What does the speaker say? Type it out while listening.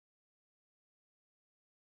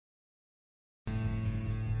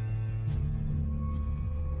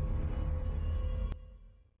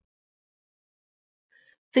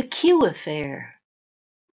The Q Affair,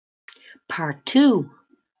 Part 2,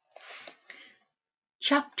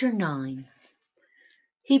 Chapter 9.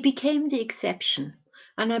 He became the exception,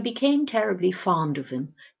 and I became terribly fond of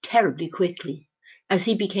him terribly quickly, as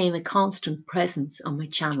he became a constant presence on my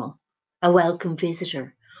channel, a welcome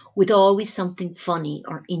visitor, with always something funny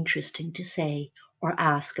or interesting to say or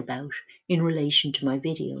ask about in relation to my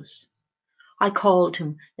videos. I called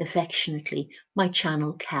him affectionately my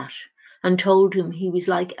channel cat, and told him he was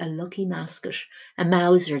like a lucky mascot, a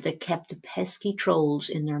mouser that kept the pesky trolls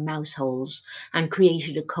in their mouse holes and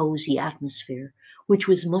created a cosy atmosphere, which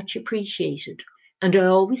was much appreciated, and I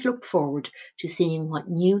always looked forward to seeing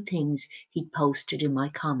what new things he'd posted in my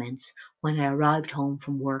comments when I arrived home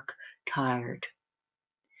from work tired.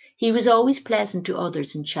 He was always pleasant to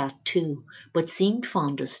others in chat too, but seemed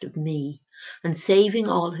fondest of me, and saving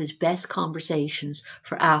all his best conversations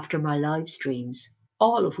for after my live streams,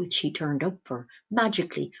 all of which he turned up for,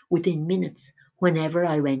 magically, within minutes, whenever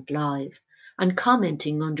I went live, and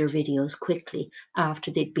commenting under videos quickly after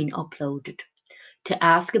they'd been uploaded, to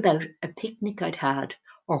ask about a picnic I'd had,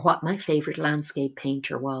 or what my favourite landscape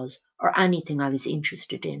painter was, or anything I was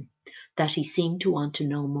interested in, that he seemed to want to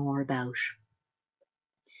know more about.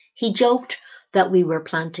 He joked that we were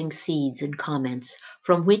planting seeds in comments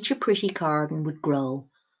from which a pretty garden would grow,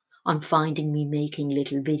 on finding me making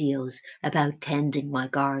little videos about tending my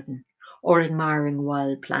garden, or admiring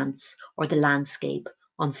wild plants, or the landscape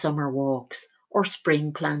on summer walks, or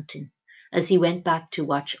spring planting, as he went back to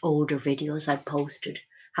watch older videos I'd posted,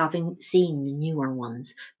 having seen the newer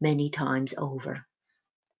ones many times over.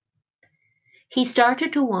 He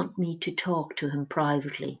started to want me to talk to him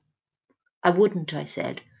privately. I wouldn't, I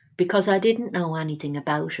said, because I didn't know anything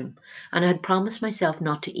about him, and I'd promised myself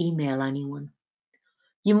not to email anyone.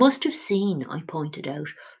 You must have seen, I pointed out,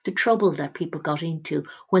 the trouble that people got into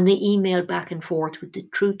when they emailed back and forth with the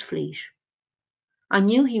Truth Fleet. I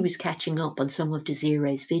knew he was catching up on some of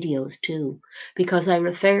Desiree's videos too, because I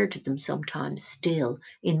referred to them sometimes still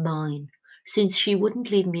in mine, since she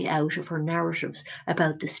wouldn't leave me out of her narratives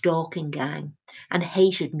about the stalking gang, and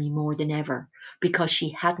hated me more than ever because she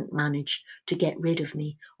hadn't managed to get rid of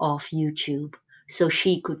me off YouTube, so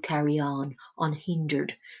she could carry on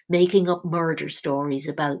unhindered, making up murder stories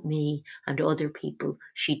about me and other people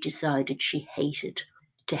she decided she hated,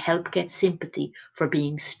 to help get sympathy for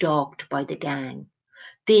being stalked by the gang.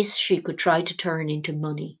 This she could try to turn into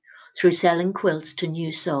money through selling quilts to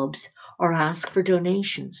new subs, or ask for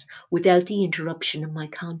donations without the interruption of my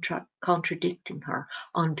contradicting her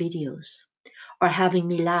on videos, or having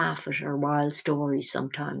me laugh at her wild stories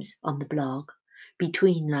sometimes on the blog,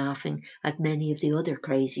 between laughing at many of the other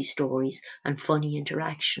crazy stories and funny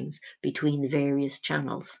interactions between the various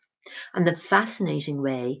channels, and the fascinating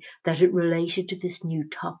way that it related to this new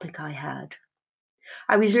topic I had.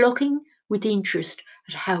 I was looking with interest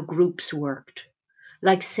at how groups worked,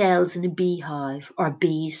 like cells in a beehive or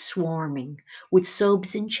bees swarming, with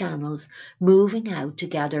subs in channels moving out to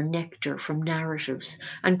gather nectar from narratives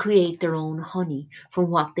and create their own honey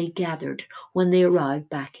from what they gathered when they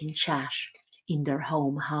arrived back in chat in their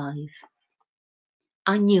home hive.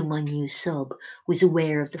 I knew my new sub was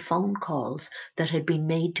aware of the phone calls that had been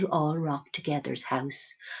made to All Rock Together's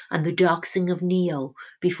house and the doxing of Neo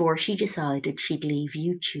before she decided she'd leave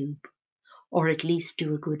YouTube, or at least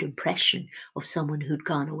do a good impression of someone who'd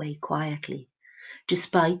gone away quietly,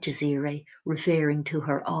 despite Desiree referring to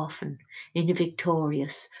her often in a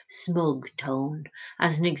victorious, smug tone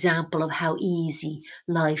as an example of how easy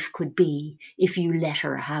life could be if you let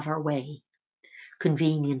her have her way,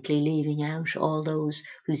 conveniently leaving out all those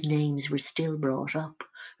whose names were still brought up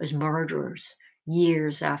as murderers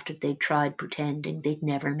years after they'd tried pretending they'd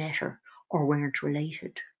never met her or weren't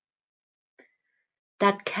related.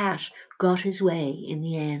 That cat got his way in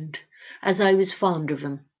the end, as I was fond of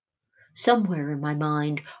him. Somewhere in my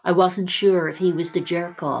mind I wasn't sure if he was the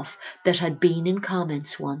jerk-off that had been in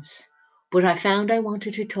comments once, but I found I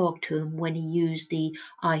wanted to talk to him when he used the,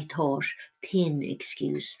 I thought, thin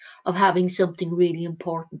excuse of having something really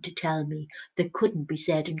important to tell me that couldn't be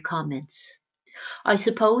said in comments. I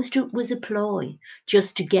supposed it was a ploy,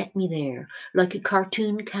 just to get me there, like a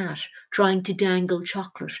cartoon cat trying to dangle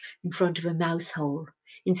chocolate in front of a mouse hole,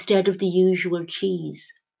 instead of the usual cheese,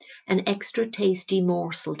 an extra tasty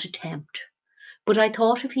morsel to tempt. But I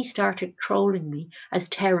thought if he started trolling me, as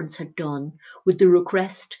Terence had done, with the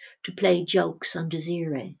request to play jokes on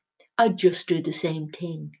Desiree, I'd just do the same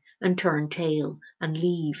thing, and turn tail, and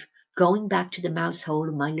leave, going back to the mouse hole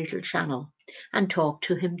of my little channel, and talk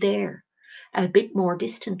to him there, a bit more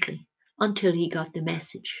distantly, until he got the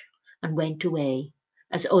message, and went away,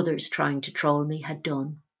 as others trying to troll me had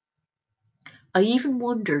done. I even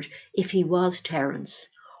wondered if he was Terence,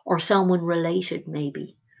 or someone related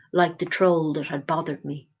maybe, like the troll that had bothered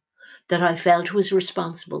me, that I felt was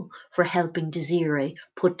responsible for helping Desiree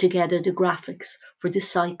put together the graphics for the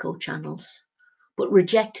Psycho channels, but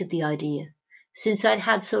rejected the idea, since I'd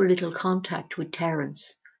had so little contact with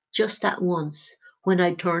Terence, just that once when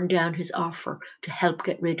I'd turned down his offer to help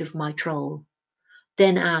get rid of my troll,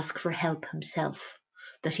 then ask for help himself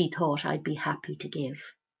that he thought I'd be happy to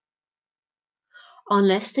give.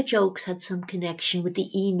 Unless the jokes had some connection with the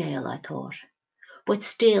email, I thought. But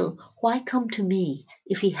still, why come to me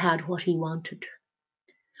if he had what he wanted?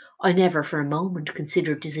 I never for a moment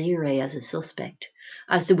considered Desiree as a suspect,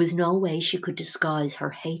 as there was no way she could disguise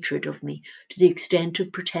her hatred of me to the extent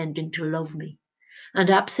of pretending to love me,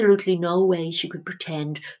 and absolutely no way she could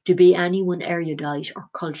pretend to be anyone erudite or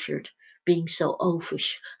cultured, being so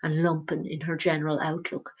oafish and lumpen in her general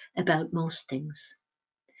outlook about most things.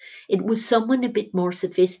 It was someone a bit more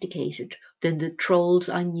sophisticated than the trolls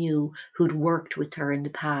I knew who'd worked with her in the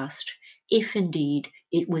past, if indeed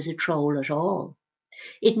it was a troll at all.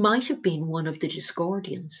 It might have been one of the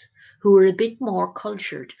Discordians, who were a bit more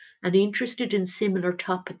cultured and interested in similar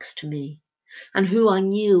topics to me, and who I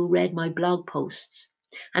knew read my blog posts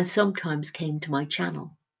and sometimes came to my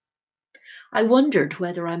channel. I wondered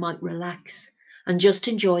whether I might relax and just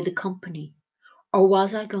enjoy the company, or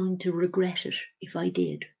was I going to regret it if I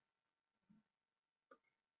did?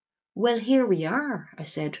 Well, here we are, I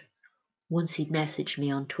said, once he'd messaged me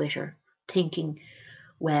on Twitter, thinking,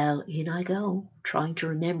 well, in I go, trying to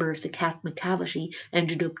remember if the cat McCavity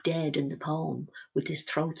ended up dead in the poem with his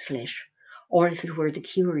throat slit, or if it were the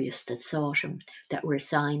curious that sought him that were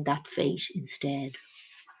assigned that fate instead.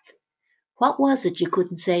 What was it you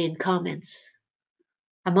couldn't say in comments?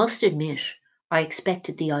 I must admit, I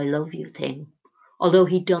expected the I love you thing, although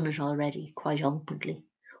he'd done it already quite openly,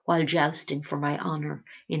 while jousting for my honour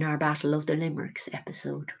in our Battle of the Limericks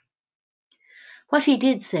episode. What he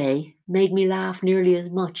did say made me laugh nearly as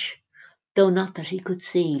much, though not that he could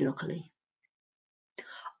see, luckily.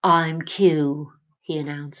 I'm Q, he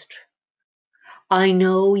announced. I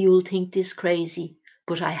know you'll think this crazy,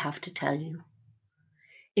 but I have to tell you.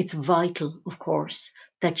 It's vital, of course,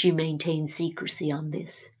 that you maintain secrecy on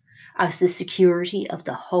this, as the security of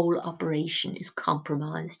the whole operation is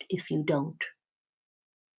compromised if you don't.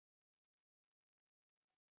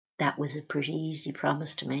 That was a pretty easy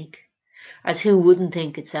promise to make, as who wouldn't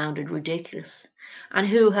think it sounded ridiculous? And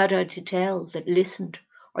who had I to tell that listened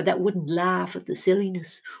or that wouldn't laugh at the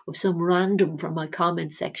silliness of some random from my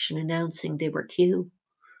comment section announcing they were Q?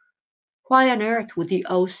 Why on earth would the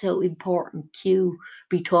oh so important Q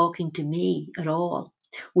be talking to me at all,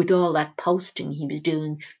 with all that posting he was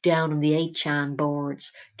doing down on the 8chan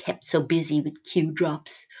boards, kept so busy with Q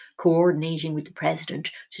drops, coordinating with the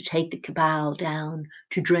president to take the cabal down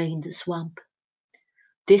to drain the swamp?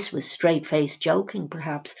 This was straight-faced joking,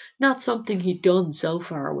 perhaps, not something he'd done so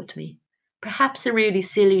far with me. Perhaps a really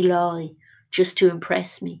silly lie, just to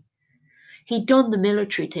impress me. He'd done the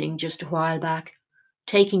military thing just a while back,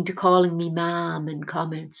 taking to calling me ma'am in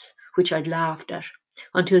comments, which I'd laughed at,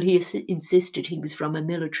 until he insisted he was from a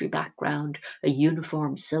military background, a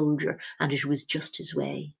uniformed soldier, and it was just his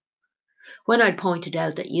way. When I'd pointed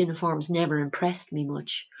out that uniforms never impressed me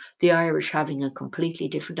much, the Irish having a completely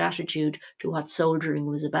different attitude to what soldiering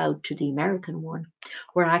was about to the American one,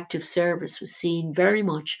 where active service was seen very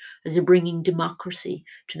much as a bringing democracy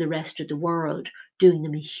to the rest of the world, doing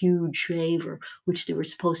them a huge favour which they were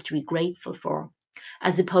supposed to be grateful for,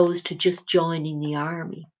 as opposed to just joining the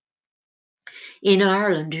army. In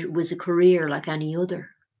Ireland, it was a career like any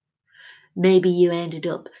other. Maybe you ended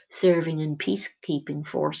up serving in peacekeeping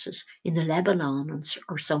forces in the Lebanon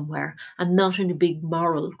or somewhere, and not in a big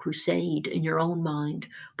moral crusade in your own mind,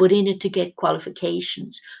 but in it to get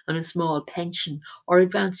qualifications and a small pension, or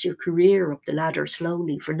advance your career up the ladder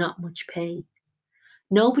slowly for not much pay.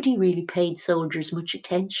 Nobody really paid soldiers much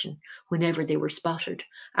attention whenever they were spotted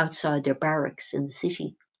outside their barracks in the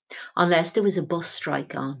city, unless there was a bus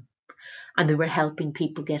strike on and they were helping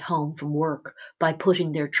people get home from work by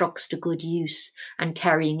putting their trucks to good use and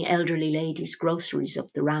carrying elderly ladies' groceries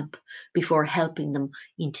up the ramp before helping them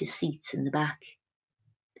into seats in the back.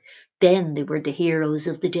 Then they were the heroes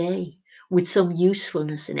of the day, with some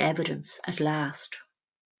usefulness and evidence at last.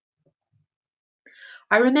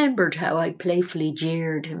 I remembered how I'd playfully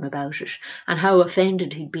jeered him about it and how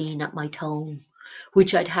offended he'd been at my tone,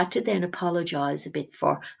 which I'd had to then apologise a bit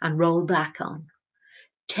for and roll back on,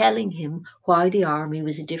 telling him why the army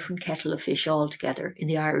was a different kettle of fish altogether in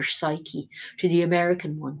the Irish psyche to the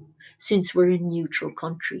American one, since we're a neutral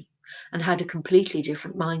country, and had a completely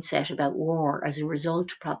different mindset about war as a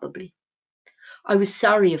result, probably. I was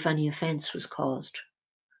sorry if any offence was caused.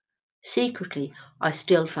 Secretly, I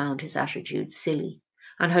still found his attitude silly,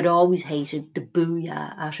 and had always hated the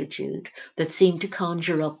booyah attitude that seemed to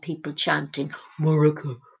conjure up people chanting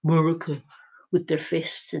Murica, Murica with their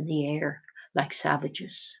fists in the air like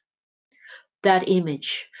savages. That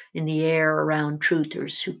image in the air around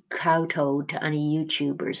truthers who kowtowed to any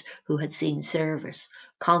YouTubers who had seen service,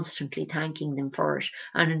 constantly thanking them for it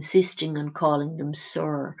and insisting on calling them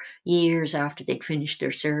sir years after they'd finished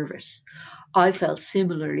their service. I felt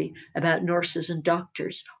similarly about nurses and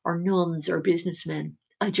doctors, or nuns or businessmen.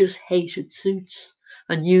 I just hated suits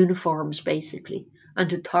and uniforms, basically,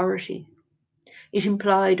 and authority. It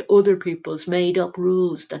implied other people's made up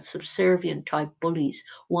rules that subservient type bullies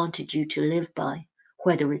wanted you to live by,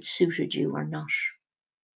 whether it suited you or not.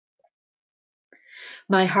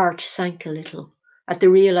 My heart sank a little at the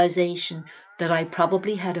realization that I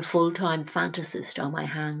probably had a full time fantasist on my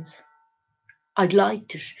hands. I'd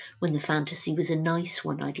liked it when the fantasy was a nice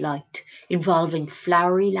one I'd liked, involving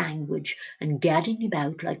flowery language and gadding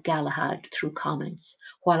about like Galahad through comments,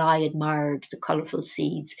 while I admired the colourful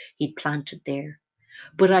seeds he'd planted there.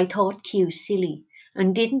 But I thought Q silly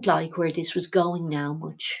and didn't like where this was going now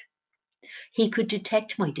much. He could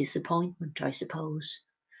detect my disappointment, I suppose,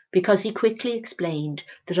 because he quickly explained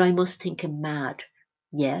that I must think him mad.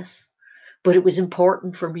 Yes, but it was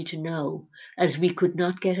important for me to know, as we could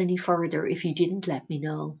not get any further if he didn't let me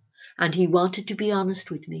know, and he wanted to be honest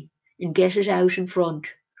with me and get it out in front,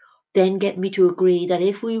 then get me to agree that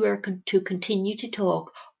if we were to continue to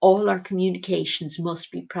talk, all our communications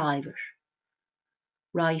must be private.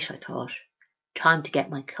 Right, I thought. Time to get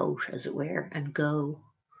my coat, as it were, and go.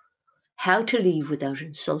 How to leave without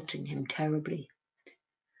insulting him terribly?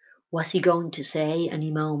 Was he going to say any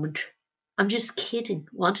moment, I'm just kidding,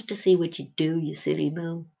 wanted to see what you'd do, you silly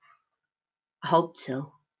moo? I hoped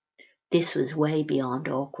so. This was way beyond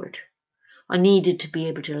awkward. I needed to be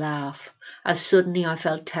able to laugh, as suddenly I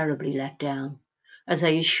felt terribly let down, as I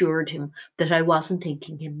assured him that I wasn't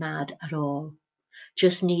thinking him mad at all,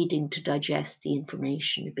 just needing to digest the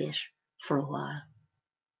information a bit for a while.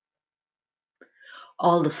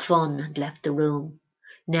 All the fun had left the room.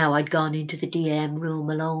 Now I'd gone into the DM room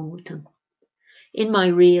alone with him. In my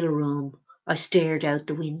real room, I stared out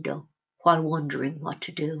the window while wondering what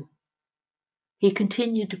to do. He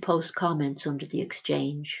continued to post comments under the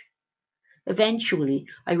exchange. Eventually,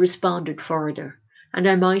 I responded further, and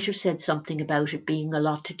I might have said something about it being a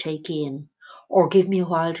lot to take in, or give me a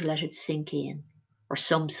while to let it sink in, or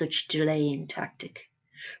some such delaying tactic,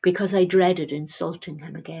 because I dreaded insulting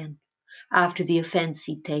him again, after the offence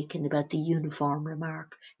he'd taken about the uniform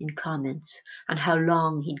remark in comments, and how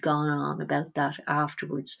long he'd gone on about that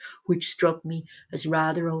afterwards, which struck me as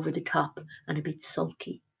rather over the top and a bit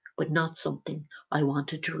sulky, but not something I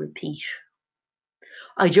wanted to repeat.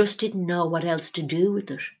 I just didn't know what else to do with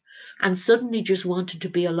it, and suddenly just wanted to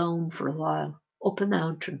be alone for a while, up a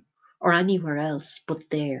mountain, or anywhere else but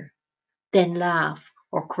there, then laugh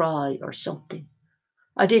or cry or something.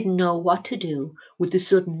 I didn't know what to do with the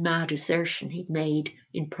sudden mad assertion he'd made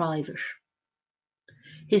in private.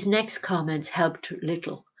 His next comments helped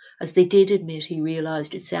little, as they did admit he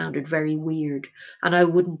realised it sounded very weird, and I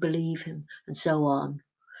wouldn't believe him, and so on.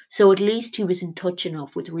 So at least he was in touch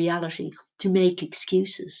enough with reality to make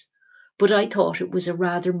excuses. But I thought it was a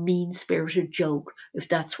rather mean-spirited joke, if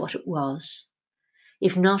that's what it was.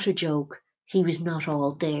 If not a joke, he was not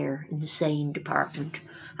all there in the sane department,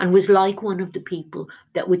 and was like one of the people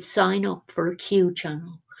that would sign up for a Q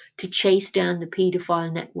channel to chase down the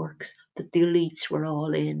paedophile networks that the elites were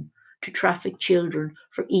all in, to traffic children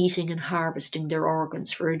for eating and harvesting their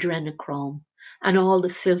organs for adrenochrome, and all the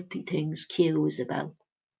filthy things Q is about.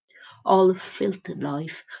 All the filth in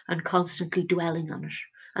life and constantly dwelling on it.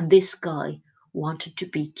 And this guy wanted to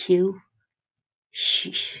be Q?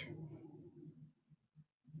 Sheesh.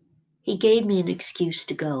 He gave me an excuse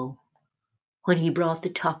to go when he brought the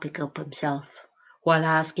topic up himself, while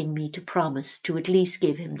asking me to promise to at least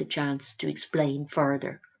give him the chance to explain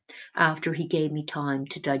further after he gave me time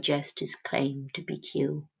to digest his claim to be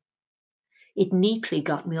Q. It neatly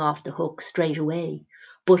got me off the hook straight away,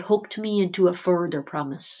 but hooked me into a further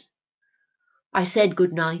promise. I said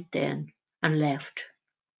good night then and left.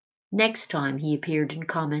 Next time he appeared in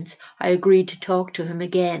comments, I agreed to talk to him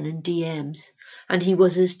again in DMs, and he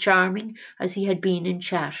was as charming as he had been in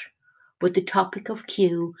chat. But the topic of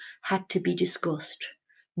Q had to be discussed.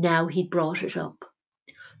 Now he'd brought it up,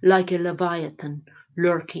 like a leviathan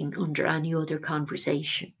lurking under any other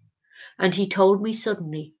conversation. And he told me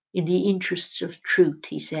suddenly, in the interests of truth,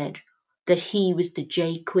 he said, that he was the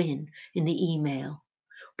J. Quinn in the email,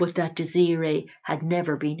 but that Desiree had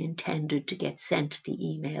never been intended to get sent the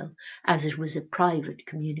email, as it was a private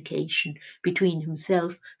communication between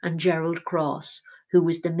himself and Gerald Cross, who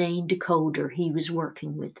was the main decoder he was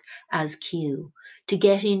working with as Q, to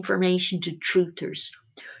get information to truthers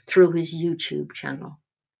through his YouTube channel.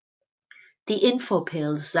 The info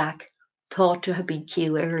pill Zach thought to have been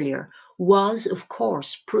Q earlier was, of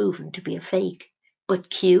course, proven to be a fake, but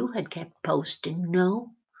Q had kept posting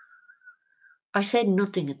no. I said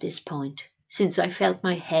nothing at this point, since I felt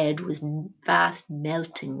my head was fast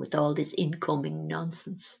melting with all this incoming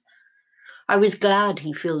nonsense. I was glad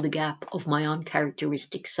he filled the gap of my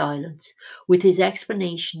uncharacteristic silence with his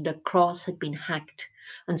explanation that Cross had been hacked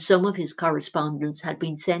and some of his correspondence had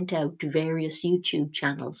been sent out to various YouTube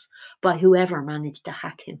channels by whoever managed to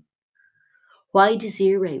hack him. Why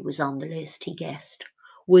Desiree was on the list, he guessed,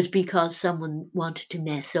 was because someone wanted to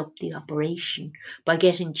mess up the operation by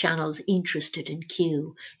getting channels interested in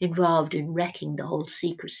Q involved in wrecking the whole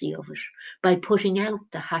secrecy of it, by putting out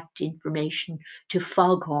the hacked information to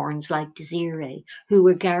foghorns like Desiree, who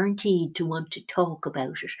were guaranteed to want to talk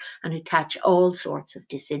about it and attach all sorts of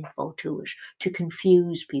disinfo to it to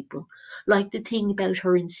confuse people, like the thing about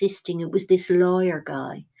her insisting it was this lawyer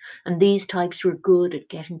guy. And these types were good at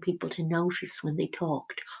getting people to notice when they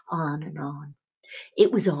talked on and on.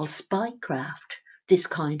 It was all spycraft, this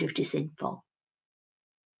kind of disinfo.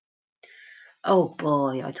 Oh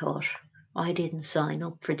boy, I thought, I didn't sign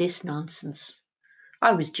up for this nonsense.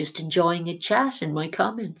 I was just enjoying a chat in my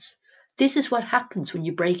comments. This is what happens when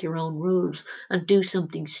you break your own rules and do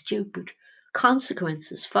something stupid.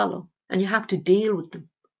 Consequences follow, and you have to deal with them.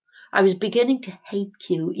 I was beginning to hate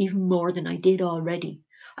Q even more than I did already.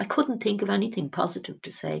 I couldn't think of anything positive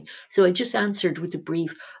to say, so I just answered with a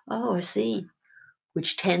brief, "Oh, I see,"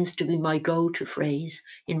 which tends to be my go-to phrase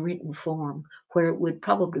in written form, where it would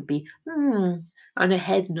probably be, and a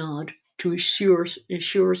head nod to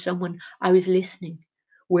assure someone I was listening.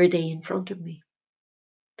 Were they in front of me?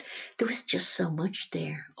 There was just so much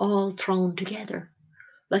there, all thrown together,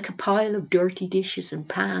 like a pile of dirty dishes and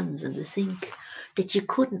pans in the sink, that you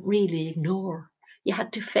couldn't really ignore. You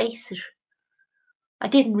had to face it. I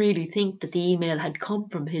didn't really think that the email had come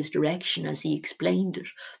from his direction as he explained it.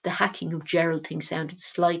 The hacking of Gerald thing sounded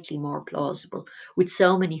slightly more plausible, with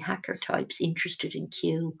so many hacker types interested in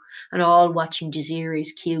Q, and all watching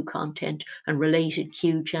Desiree's Q content and related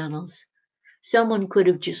Q channels. Someone could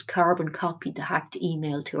have just carbon copied the hacked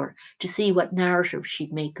email to her to see what narrative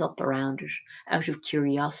she'd make up around it, out of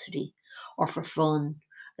curiosity, or for fun,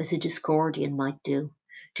 as a Discordian might do,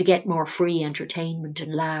 to get more free entertainment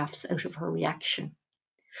and laughs out of her reaction.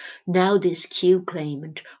 Now this Q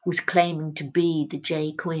claimant was claiming to be the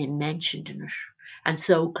J. Quinn mentioned in it, and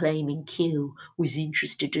so claiming Q was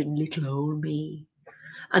interested in little old me.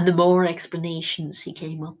 And the more explanations he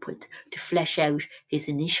came up with to flesh out his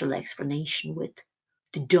initial explanation with,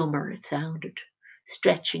 the dumber it sounded,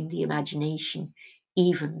 stretching the imagination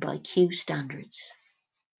even by Q standards.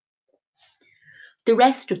 The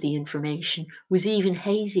rest of the information was even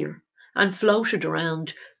hazier and floated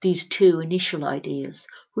around these two initial ideas,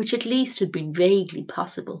 which at least had been vaguely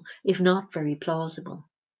possible, if not very plausible.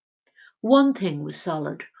 One thing was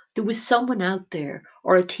solid. There was someone out there,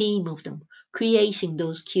 or a team of them, creating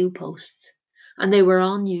those Q posts. And they were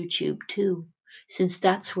on YouTube too, since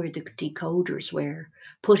that's where the decoders were,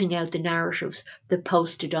 putting out the narratives that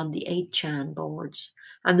posted on the 8chan boards,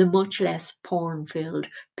 and the much less porn-filled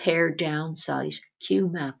pared down site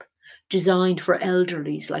QMap, designed for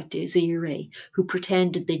elderlies like Desiree, who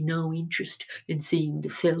pretended they'd no interest in seeing the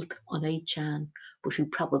filth on 8chan, but who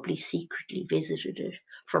probably secretly visited it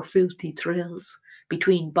for filthy thrills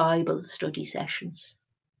between Bible study sessions.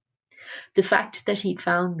 The fact that he'd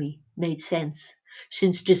found me made sense,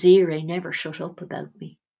 since Desiree never shut up about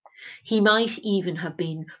me. He might even have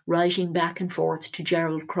been writing back and forth to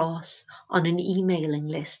Gerald Cross on an emailing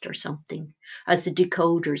list or something, as the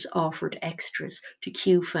decoders offered extras to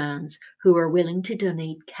Q fans who were willing to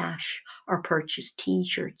donate cash or purchase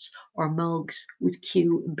t-shirts or mugs with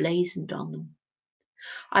Q emblazoned on them.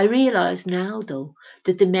 I realised now, though,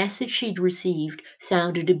 that the message she'd received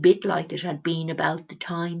sounded a bit like it had been about the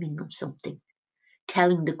timing of something,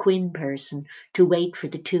 telling the Quinn person to wait for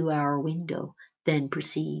the 2-hour window, then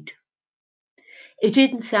proceed. It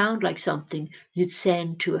didn't sound like something you'd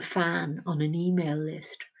send to a fan on an email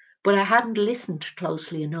list, but I hadn't listened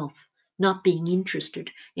closely enough, not being interested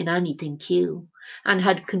in anything Q, and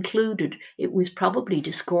had concluded it was probably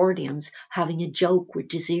Discordians having a joke with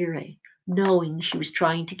Desiree, knowing she was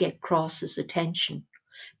trying to get Cross's attention,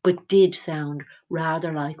 but did sound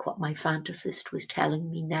rather like what my fantasist was telling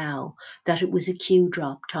me now, that it was a Q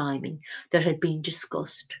drop timing that had been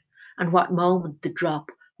discussed, and what moment the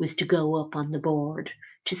drop was to go up on the board,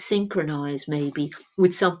 to synchronise maybe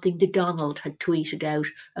with something that Donald had tweeted out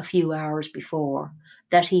a few hours before,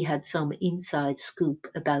 that he had some inside scoop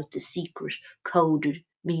about the secret coded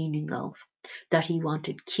meaning of, that he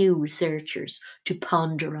wanted Q researchers to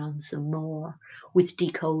ponder on some more with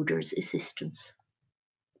decoders' assistance.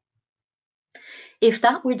 If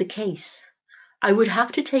that were the case, I would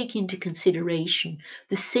have to take into consideration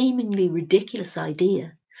the seemingly ridiculous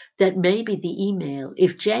idea that maybe the email,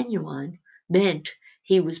 if genuine, meant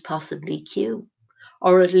he was possibly Q,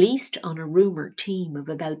 or at least on a rumoured team of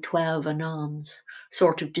about 12 Anons,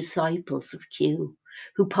 sort of disciples of Q,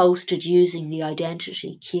 who posted using the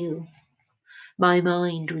identity Q. My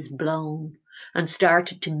mind was blown and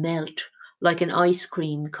started to melt like an ice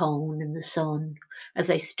cream cone in the sun as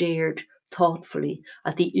I stared thoughtfully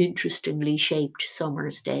at the interestingly shaped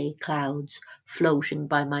summer's day clouds floating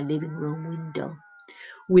by my living room window,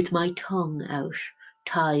 with my tongue out,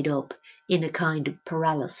 tied up in a kind of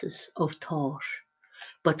paralysis of thought,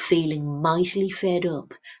 but feeling mightily fed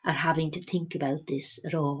up at having to think about this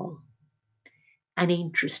at all. An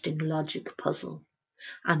interesting logic puzzle,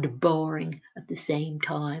 and boring at the same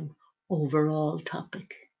time overall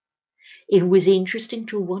topic. It was interesting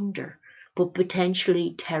to wonder, but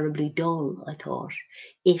potentially terribly dull, I thought,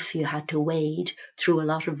 if you had to wade through a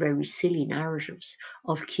lot of very silly narratives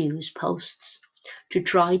of Q's posts to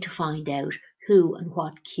try to find out who and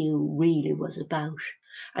what Q really was about,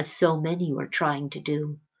 as so many were trying to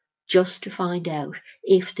do, just to find out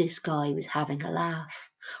if this guy was having a laugh,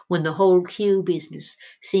 when the whole Q business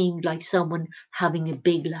seemed like someone having a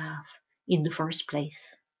big laugh in the first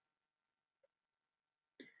place.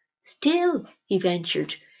 Still, he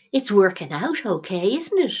ventured, it's working out okay,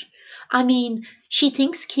 isn't it? I mean, she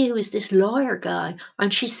thinks Q is this lawyer guy,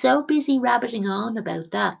 and she's so busy rabbiting on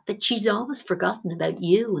about that she's almost forgotten about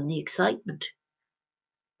you and the excitement.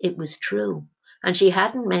 It was true, and she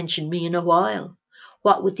hadn't mentioned me in a while,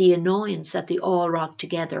 what with the annoyance at the All Rock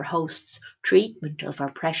Together host's treatment of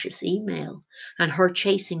our precious email, and her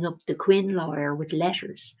chasing up the Quinn lawyer with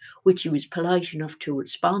letters, which he was polite enough to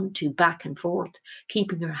respond to back and forth,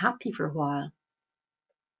 keeping her happy for a while.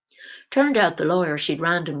 Turned out the lawyer she'd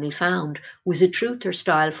randomly found was a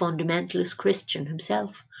truther-style fundamentalist Christian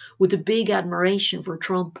himself, with a big admiration for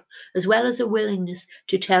Trump, as well as a willingness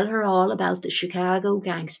to tell her all about the Chicago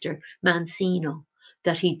gangster Mancino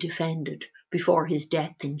that he'd defended before his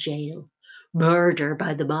death in jail. Murder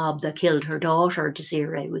by the mob that killed her daughter,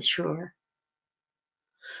 Desiree was sure.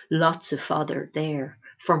 Lots of fodder there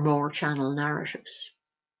for more channel narratives.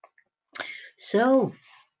 So,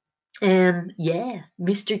 yeah,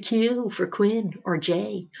 Mr. Q for Quinn or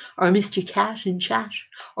J, or Mr. Cat in chat,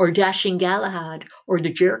 or Dashing Galahad, or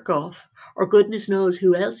the jerk off, or goodness knows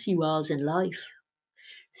who else he was in life.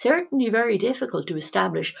 Certainly very difficult to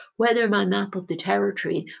establish whether my map of the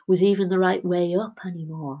territory was even the right way up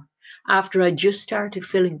anymore, after I'd just started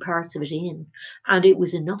filling parts of it in, and it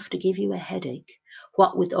was enough to give you a headache,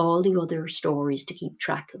 what with all the other stories to keep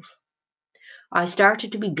track of. I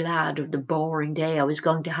started to be glad of the boring day I was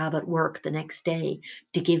going to have at work the next day,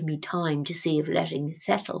 to give me time to see if letting it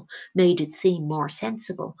settle made it seem more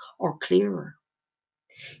sensible or clearer.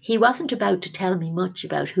 He wasn't about to tell me much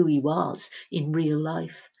about who he was in real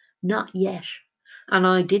life, not yet, and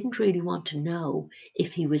I didn't really want to know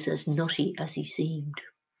if he was as nutty as he seemed.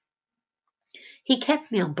 He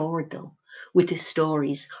kept me on board, though, with his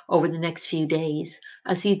stories over the next few days,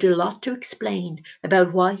 as he'd a lot to explain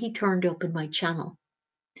about why he turned up in my channel.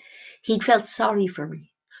 He'd felt sorry for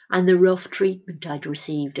me and the rough treatment I'd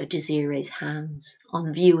received at Desiree's hands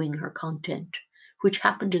on viewing her content, which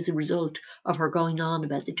happened as a result of her going on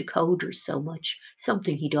about the decoders so much,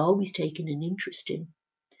 something he'd always taken an interest in.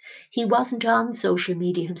 He wasn't on social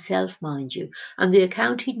media himself, mind you, and the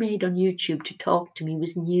account he'd made on YouTube to talk to me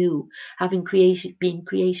was new, having been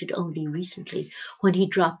created only recently, when he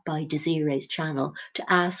dropped by Desiree's channel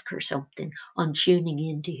to ask her something on tuning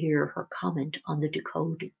in to hear her comment on the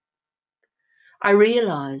decoding. I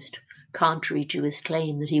realised, contrary to his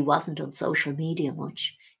claim that he wasn't on social media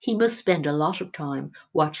much, he must spend a lot of time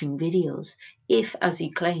watching videos if, as he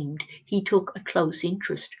claimed, he took a close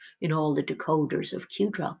interest in all the decoders of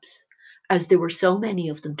Q-drops, as there were so many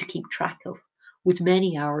of them to keep track of, with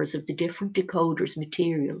many hours of the different decoders'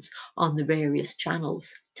 materials on the various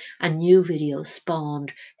channels, and new videos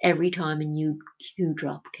spawned every time a new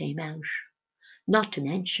Q-drop came out. Not to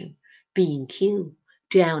mention being Q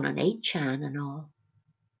down on 8chan and all.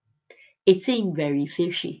 It seemed very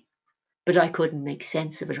fishy, but I couldn't make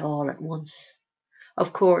sense of it all at once.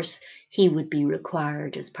 Of course, he would be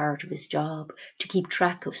required as part of his job to keep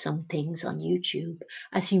track of some things on YouTube,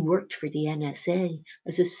 as he worked for the NSA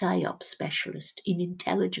as a PSYOP specialist in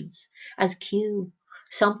intelligence, as Q,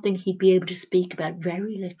 something he'd be able to speak about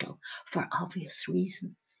very little for obvious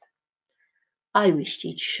reasons. I wished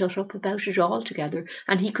he'd shut up about it altogether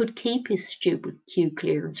and he could keep his stupid Q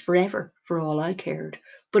clearance forever, for all I cared.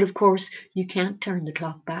 But of course, you can't turn the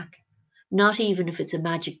clock back. Not even if it's a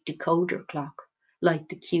magic decoder clock, like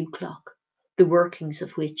the Q clock, the workings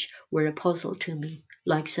of which were a puzzle to me,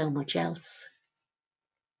 like so much else.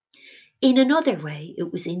 In another way,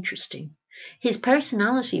 it was interesting. His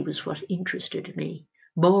personality was what interested me,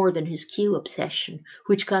 more than his Q obsession,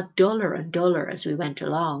 which got duller and duller as we went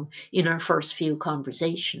along in our first few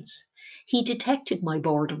conversations. He detected my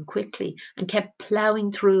boredom quickly and kept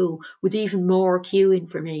ploughing through with even more Q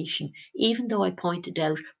information, even though I pointed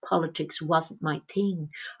out politics wasn't my thing.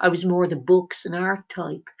 I was more the books and art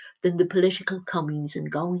type than the political comings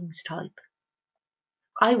and goings type.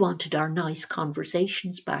 I wanted our nice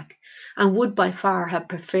conversations back, and would by far have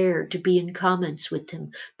preferred to be in comments with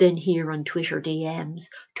him than here on Twitter DMs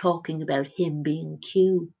talking about him being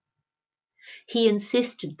Q. He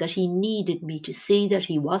insisted that he needed me to see that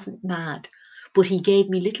he wasn't mad, but he gave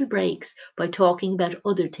me little breaks by talking about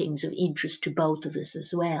other things of interest to both of us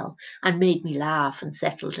as well, and made me laugh and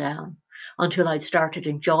settle down, until I'd started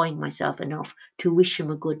enjoying myself enough to wish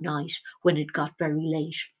him a good night when it got very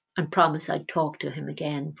late, and promise I'd talk to him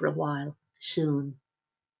again for a while soon.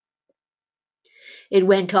 It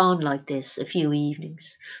went on like this a few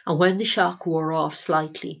evenings, and when the shock wore off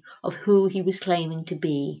slightly of who he was claiming to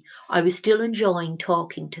be, I was still enjoying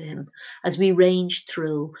talking to him as we ranged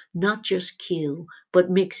through not just Q, but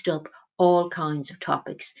mixed up all kinds of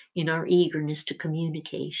topics in our eagerness to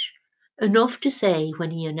communicate. Enough to say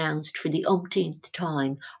when he announced for the umpteenth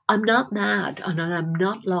time, "I'm not mad and I'm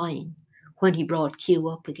not lying," when he brought Q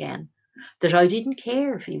up again, that I didn't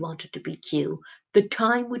care if he wanted to be Q, the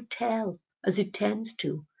time would tell, as it tends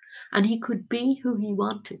to, and he could be who he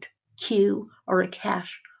wanted, Q or a cat,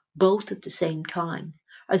 both at the same time,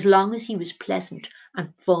 as long as he was pleasant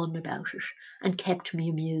and fun about it, and kept me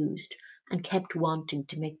amused, and kept wanting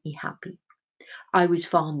to make me happy. I was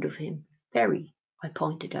fond of him, very, I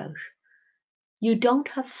pointed out. "You don't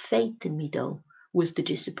have faith in me, though," was the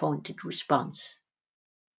disappointed response.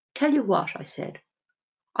 "Tell you what," I said,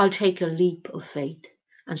 "I'll take a leap of faith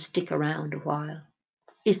and stick around a while.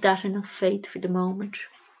 Is that enough faith for the moment?"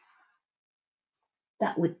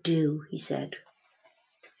 "That would do," he said.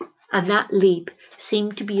 And that leap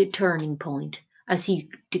seemed to be a turning point, as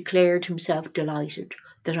he declared himself delighted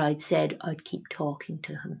that I'd said I'd keep talking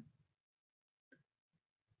to him.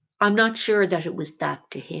 I'm not sure that it was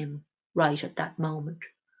that to him, right at that moment,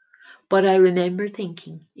 but I remember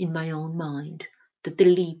thinking in my own mind that the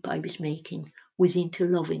leap I was making was into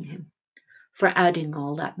loving him, for adding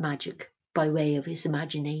all that magic, by way of his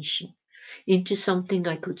imagination, into something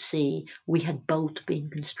I could see we had both been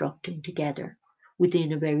constructing together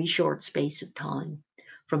within a very short space of time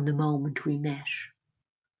from the moment we met.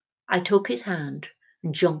 I took his hand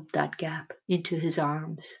and jumped that gap into his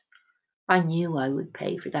arms. I knew I would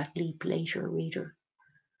pay for that leap later, reader.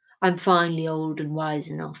 I'm finally old and wise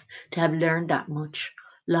enough to have learned that much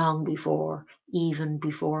long before, even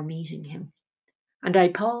before meeting him. And I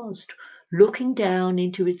paused, looking down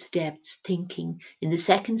into its depths, thinking, in the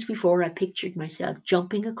seconds before I pictured myself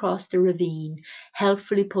jumping across the ravine,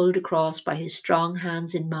 helpfully pulled across by his strong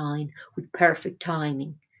hands in mine with perfect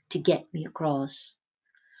timing to get me across.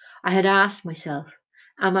 I had asked myself,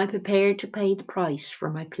 am I prepared to pay the price for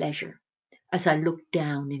my pleasure, as I looked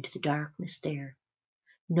down into the darkness there,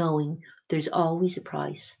 knowing there's always a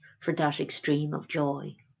price for that extreme of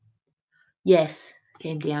joy? Yes,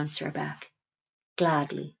 came the answer back,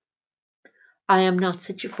 gladly. I am not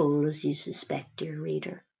such a fool as you suspect, dear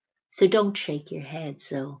reader, so don't shake your head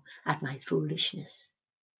so at my foolishness.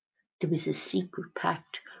 There was a secret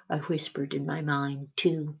pact I whispered in my mind,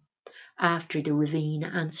 too, after the ravine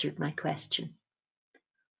answered my question.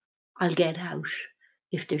 I'll get out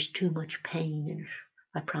if there's too much pain in it,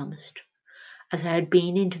 I promised, as I had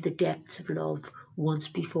been into the depths of love once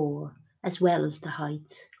before, as well as the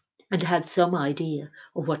heights, and had some idea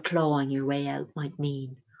of what clawing your way out might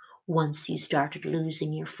mean once you started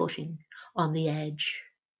losing your footing on the edge.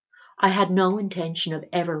 I had no intention of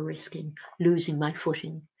ever risking losing my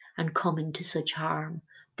footing and coming to such harm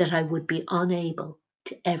that I would be unable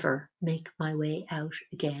to ever make my way out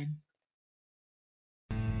again.